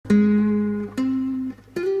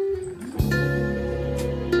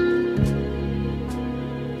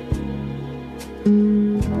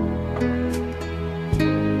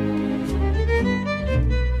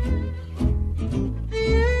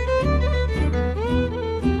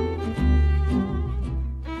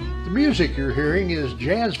music you're hearing is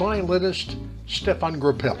jazz violinist Stephane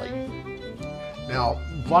Grappelli. Now,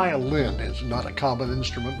 violin is not a common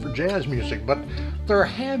instrument for jazz music, but there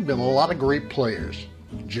have been a lot of great players.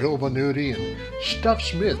 Joe Venuti and Stuff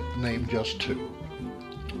Smith named just two.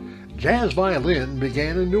 Jazz violin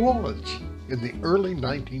began in New Orleans in the early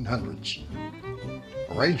 1900s.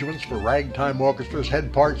 Arrangements for ragtime orchestras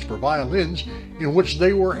had parts for violins in which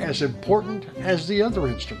they were as important as the other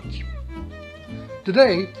instruments.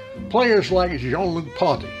 Today, players like Jean-Luc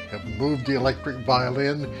Ponty have moved the electric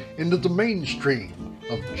violin into the mainstream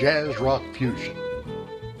of jazz rock fusion.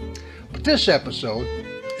 But this episode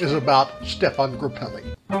is about Stephane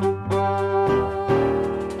Grappelli.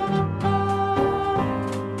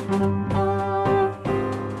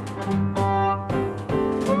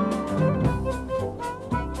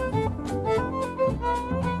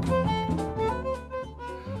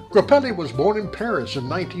 Grappelli was born in Paris in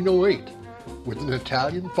 1908 with an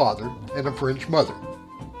Italian father and a French mother.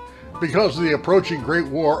 Because of the approaching Great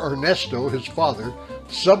War, Ernesto, his father,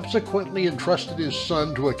 subsequently entrusted his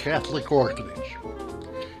son to a Catholic orphanage.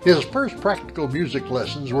 His first practical music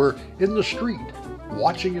lessons were in the street,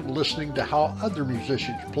 watching and listening to how other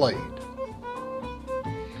musicians played.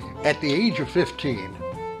 At the age of 15,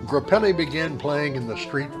 Grappelli began playing in the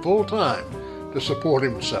street full-time to support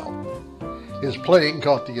himself. His playing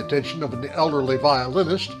caught the attention of an elderly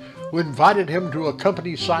violinist who invited him to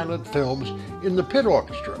accompany silent films in the pit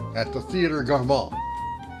orchestra at the Theatre Gaumont.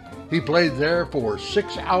 He played there for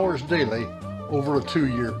 6 hours daily over a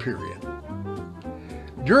 2-year period.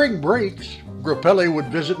 During breaks, Grappelli would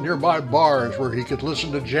visit nearby bars where he could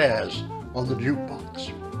listen to jazz on the jukebox.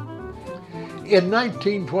 In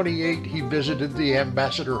 1928, he visited the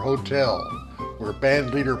Ambassador Hotel, where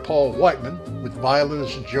band leader Paul Whiteman with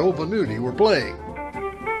violinist Joe Venuti were playing.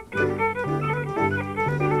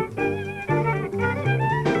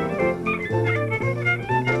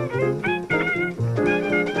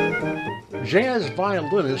 Jazz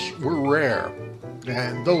violinists were rare,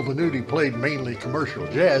 and though Venuti played mainly commercial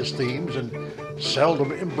jazz themes and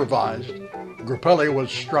seldom improvised, Grappelli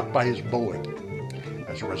was struck by his bowing.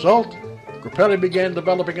 As a result, Grappelli began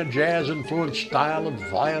developing a jazz-influenced style of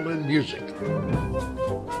violin music.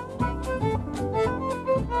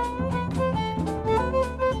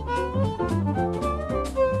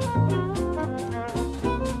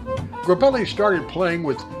 Grappelli started playing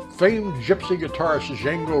with famed gypsy guitarist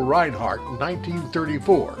Django Reinhardt in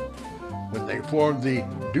 1934, when they formed the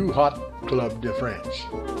Du Hot Club de France.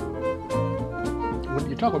 When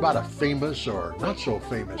you talk about a famous or not so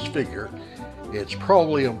famous figure, it's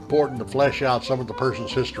probably important to flesh out some of the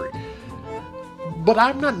person's history. But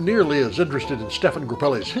I'm not nearly as interested in Stephane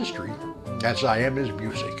Grappelli's history as I am his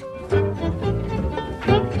music.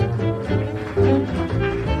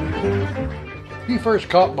 He first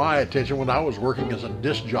caught my attention when I was working as a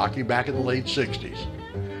disc jockey back in the late 60s.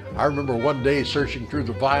 I remember one day searching through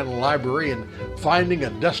the vinyl library and finding a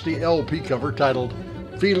dusty LP cover titled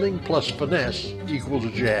Feeling Plus Finesse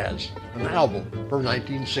Equals Jazz, an album from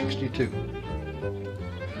 1962.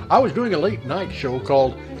 I was doing a late night show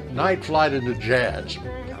called Night Flight into Jazz,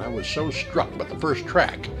 and I was so struck by the first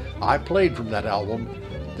track I played from that album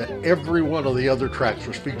that every one of the other tracks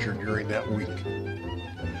was featured during that week.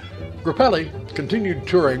 Grappelli continued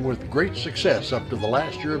touring with great success up to the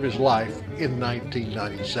last year of his life in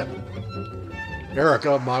 1997.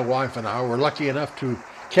 Erica, my wife, and I were lucky enough to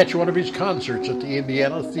catch one of his concerts at the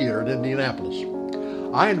Indiana Theater in Indianapolis.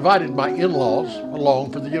 I invited my in-laws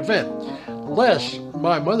along for the event. Les,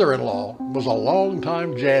 my mother-in-law, was a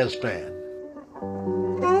longtime jazz fan.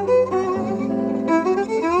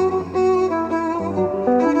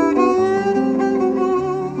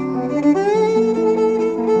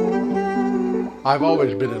 I've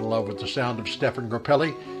always been in love with the sound of Stephane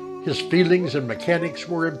Grappelli. His feelings and mechanics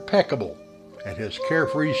were impeccable, and his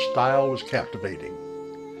carefree style was captivating.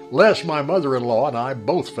 Les, my mother-in-law, and I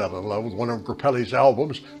both fell in love with one of Grappelli's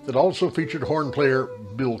albums that also featured horn player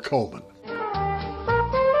Bill Coleman.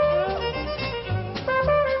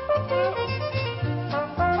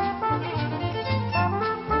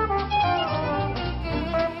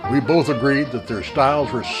 We both agreed that their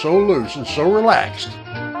styles were so loose and so relaxed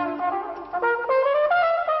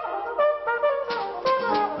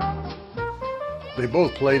they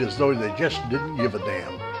both played as though they just didn't give a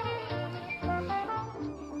damn.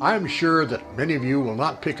 I'm sure that many of you will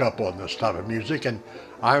not pick up on this type of music, and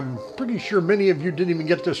I'm pretty sure many of you didn't even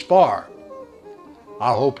get this far.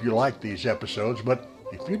 I hope you like these episodes, but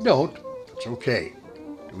if you don't, it's okay.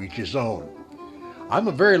 To each his own. I'm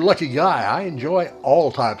a very lucky guy. I enjoy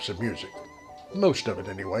all types of music. Most of it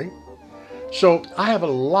anyway. So I have a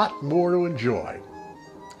lot more to enjoy.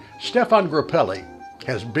 Stephane Grappelli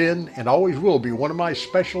has been and always will be one of my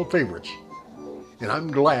special favorites, and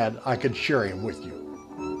I'm glad I could share him with you.